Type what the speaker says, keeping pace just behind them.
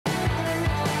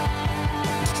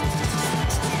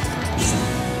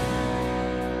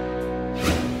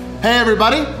Hey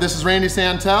everybody, this is Randy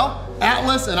Santel,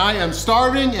 Atlas, and I am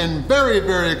starving and very,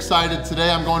 very excited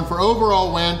today. I'm going for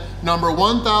overall win number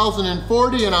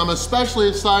 1040, and I'm especially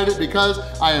excited because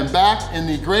I am back in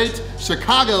the great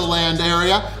Chicagoland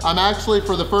area. I'm actually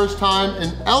for the first time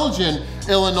in Elgin,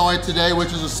 Illinois today,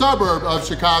 which is a suburb of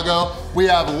Chicago. We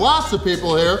have lots of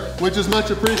people here, which is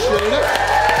much appreciated.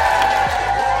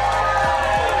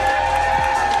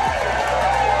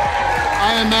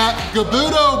 I am at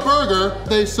Gabutto Burger.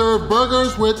 They serve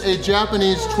burgers with a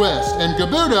Japanese twist. And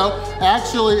Gabutto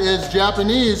actually is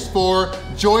Japanese for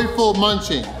joyful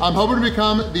munching. I'm hoping to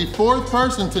become the 4th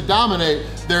person to dominate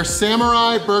their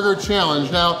Samurai Burger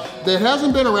Challenge. Now, it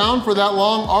hasn't been around for that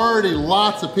long. Already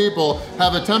lots of people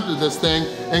have attempted this thing,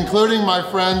 including my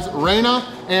friends Raina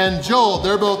and Joel.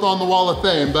 They're both on the Wall of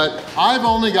Fame, but I've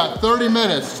only got 30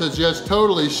 minutes to just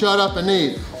totally shut up and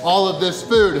eat all of this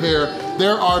food here.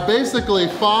 There are basically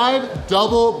 5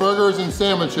 double burgers and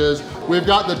sandwiches. We've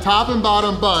got the top and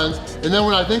bottom buns, and then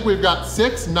I think we've got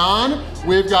 6 naan.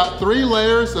 We've got 3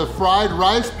 layers of fried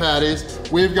rice patties.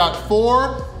 We've got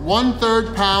 4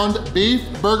 1/3 pound beef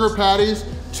burger patties.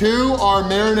 2 are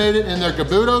marinated in their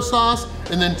Gabutto sauce,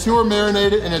 and then 2 are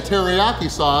marinated in a teriyaki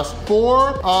sauce.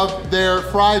 4 of their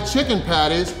fried chicken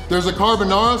patties. There's a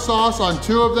carbonara sauce on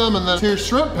 2 of them, and then 2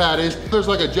 shrimp patties. There's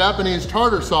like a Japanese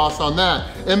tartar sauce on that.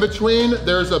 In between,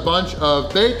 there's a bunch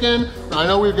of bacon. I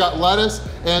know we've got lettuce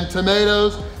and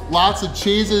tomatoes. Lots of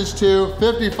cheeses too,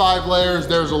 55 layers,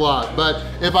 there's a lot. But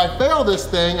if I fail this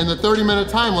thing in the 30-minute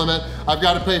time limit, I've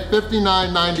got to pay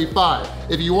 $59.95.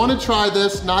 If you want to try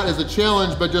this, not as a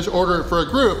challenge, but just order it for a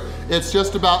group, it's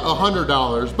just about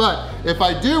 $100. But if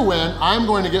I do win, I'm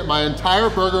going to get my entire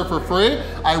burger for free.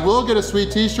 I will get a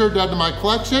sweet t-shirt to add to my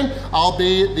collection. I'll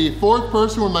be the 4th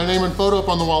person with my name and photo up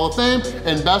on the Wall of Fame.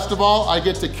 And best of all, I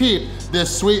get to keep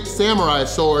this sweet samurai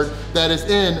sword that is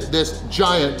in this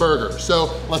giant burger. So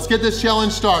let's get this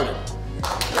challenge started.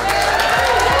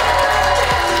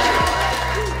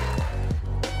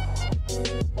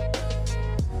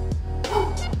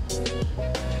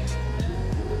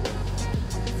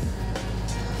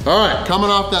 All right,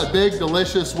 coming off that big,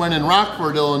 delicious win in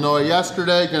Rockford, Illinois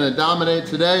yesterday, gonna dominate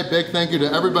today. Big thank you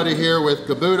to everybody here with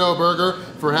Gabutto Burger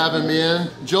for having me in.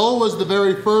 Joel was the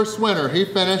very first winner. He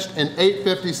finished in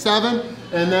 8:57,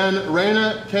 and then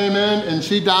Raina came in and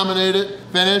she dominated,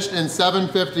 finished in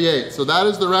 7:58. So that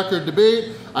is the record to beat.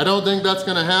 I don't think that's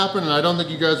gonna happen, and I don't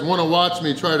think you guys wanna watch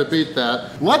me try to beat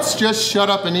that. Let's just shut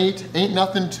up and eat. Ain't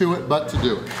nothing to it but to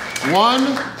do it.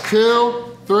 1,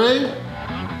 2, 3.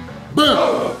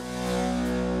 Boom!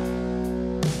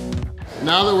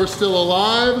 Now that we're still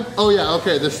alive, oh yeah,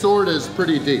 okay, the sword is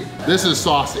pretty deep. This is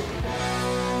saucy.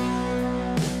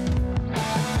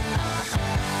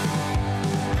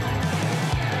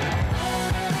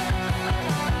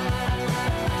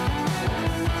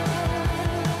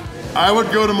 I would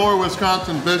go to more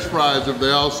Wisconsin fish fries if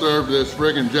they all served this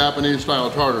friggin' Japanese style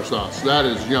tartar sauce. That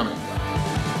is yummy.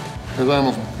 Because I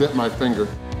almost bit my finger.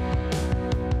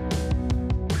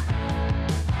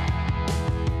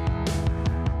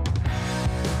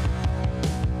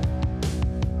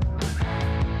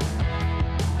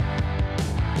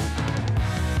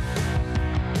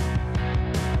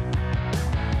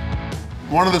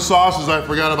 One of the sauces I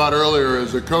forgot about earlier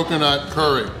is a coconut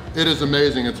curry. It is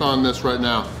amazing. It's on this right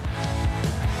now.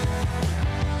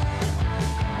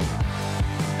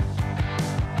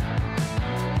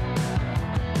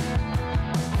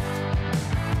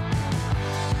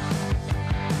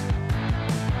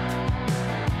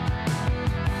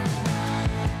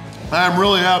 I'm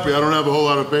really happy I don't have a whole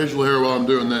lot of facial hair while I'm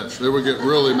doing this. It would get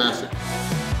really messy.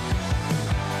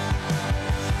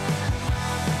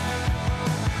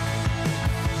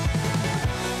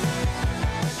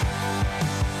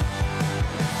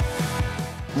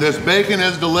 This bacon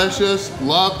is delicious.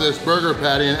 Love this burger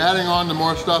patty, and adding on to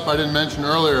more stuff I didn't mention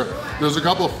earlier, there's a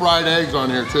couple of fried eggs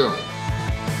on here too.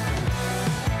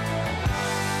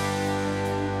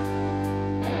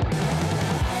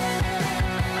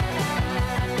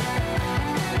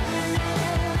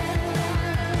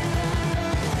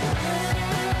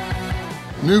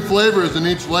 New flavors in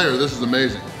each layer. This is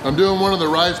amazing. I'm doing one of the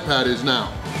rice patties now.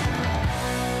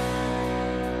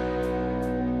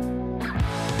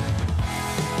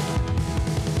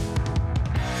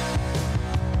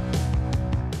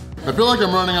 I feel like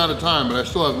I'm running out of time, but I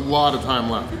still have a lot of time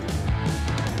left.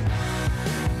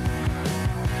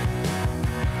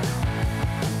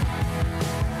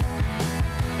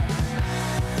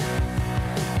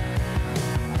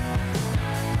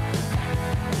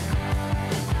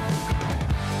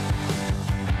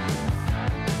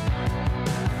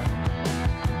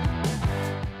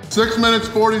 6 minutes,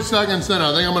 40 seconds in.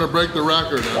 I think I'm gonna break the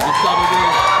record.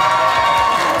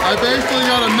 I basically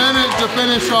got a minute to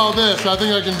finish all this. I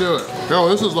think I can do it. Oh,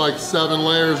 this is like 7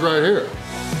 layers right here.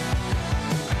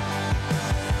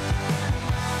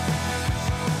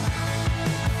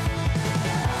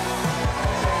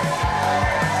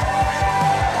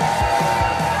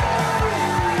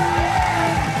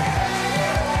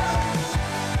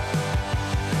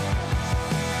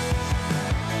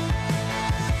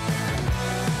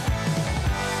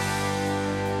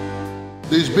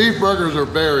 These beef burgers are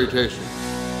very tasty.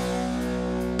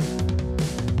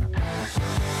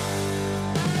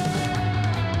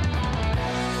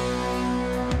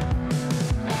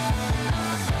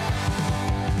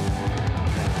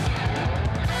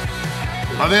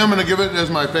 I think I'm gonna give it as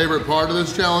my favorite part of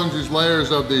this challenge, these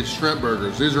layers of these shrimp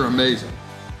burgers. These are amazing.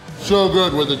 So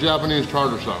good with the Japanese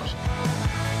tartar sauce.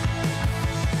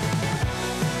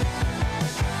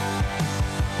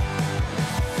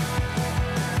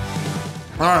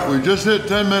 All right, we just hit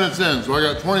 10 minutes in, so I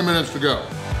got 20 minutes to go.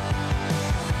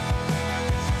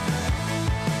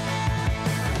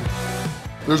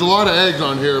 There's a lot of eggs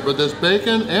on here, but this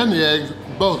bacon and the eggs,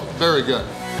 both very good.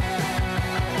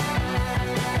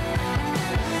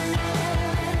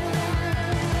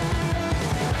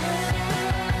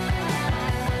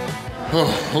 Oh,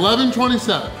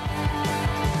 11:27.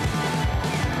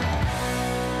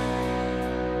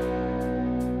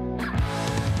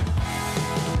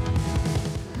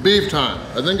 Beef time.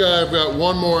 I think I've got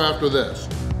one more after this.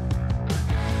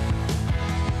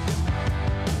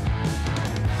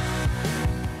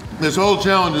 This whole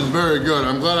challenge is very good.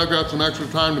 I'm glad I've got some extra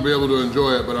time to be able to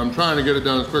enjoy it, but I'm trying to get it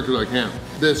done as quick as I can.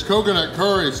 This coconut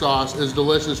curry sauce is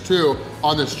delicious too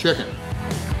on this chicken.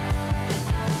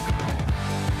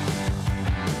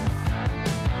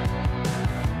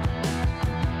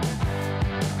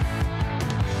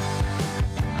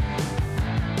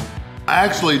 I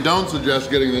actually don't suggest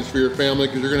getting this for your family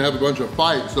because you're gonna have a bunch of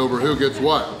fights over who gets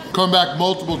what. Come back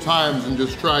multiple times and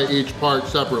just try each part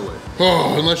separately.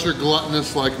 Oh, unless you're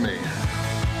gluttonous like me.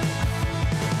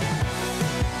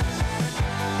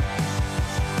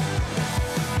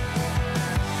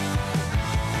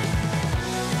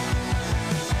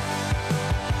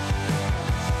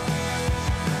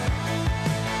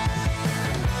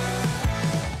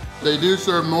 They do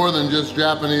serve more than just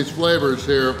Japanese flavors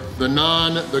here. The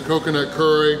naan, the coconut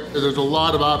curry, there's a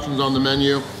lot of options on the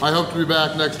menu. I hope to be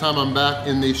back next time I'm back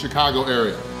in the Chicago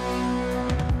area.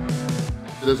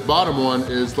 This bottom one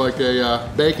is like a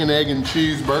bacon, egg, and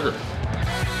cheese burger.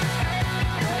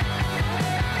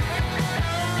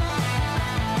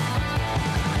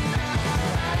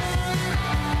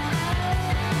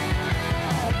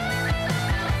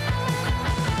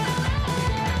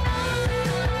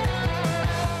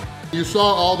 You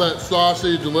saw all that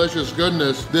saucy, delicious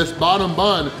goodness. This bottom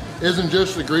bun isn't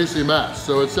just a greasy mess.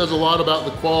 So it says a lot about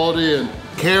the quality and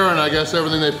care and I guess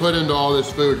everything they put into all this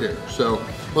food here. So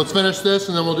let's finish this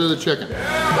and then we'll do the chicken.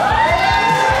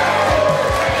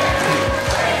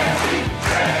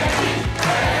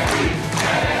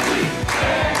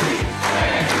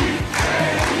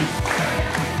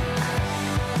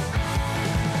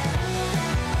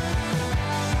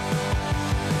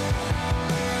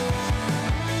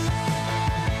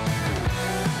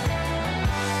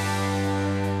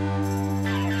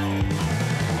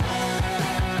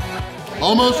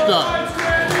 Almost done.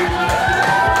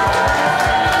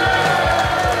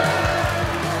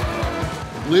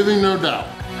 Leaving no doubt.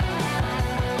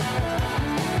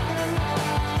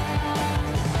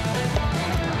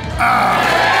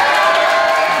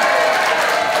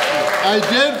 I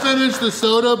did finish the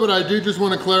soda, but I do just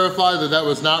want to clarify that that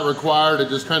was not required. It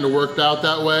just kind of worked out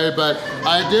that way, but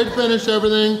I did finish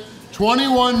everything.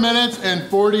 21 minutes and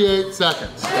 48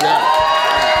 seconds. Yeah.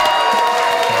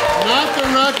 Not the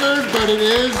record, but it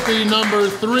is the number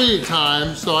 3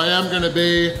 time, so I am gonna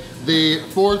be the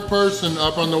 4th person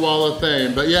up on the Wall of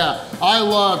Fame. But yeah, I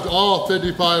loved all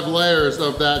 55 layers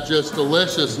of that just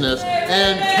deliciousness.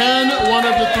 And Ken, one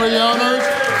of the 3 owners,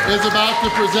 is about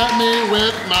to present me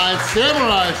with my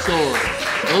samurai sword.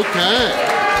 Okay,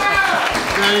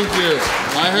 thank you.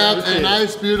 I have a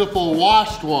nice, beautiful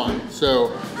washed one,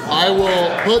 so I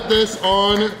will put this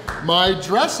on my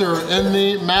dresser in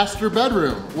the master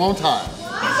bedroom, won't I?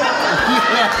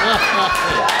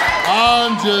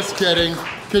 I'm just kidding.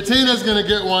 Katina's gonna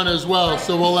get one as well,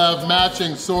 so we'll have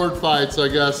matching sword fights, I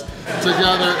guess,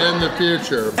 together in the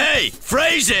future. Hey,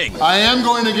 phrasing! I am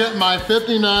going to get my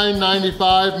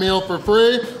 $59.95 meal for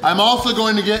free. I'm also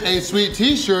going to get a sweet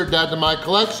t-shirt to add to my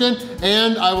collection,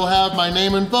 and I will have my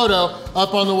name and photo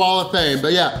up on the Wall of Fame.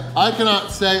 But yeah, I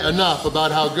cannot say enough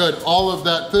about how good all of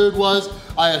that food was.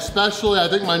 I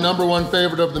think my #1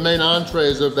 favorite of the main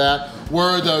entrees of that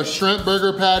were those shrimp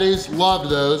burger patties. Loved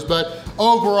those, but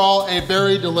overall a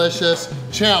very delicious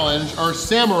challenge, or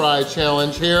samurai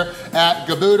challenge, here at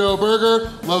Gabutto Burger,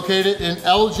 located in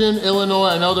Elgin, Illinois.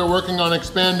 I know they're working on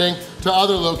expanding to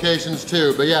other locations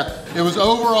too, but yeah, it was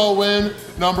overall win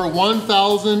number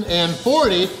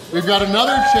 1040. We've got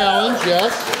another challenge,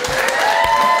 yes.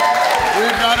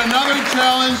 We've got another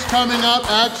challenge coming up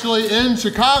actually in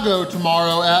Chicago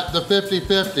tomorrow at the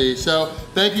 50/50. So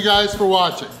thank you guys for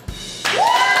watching.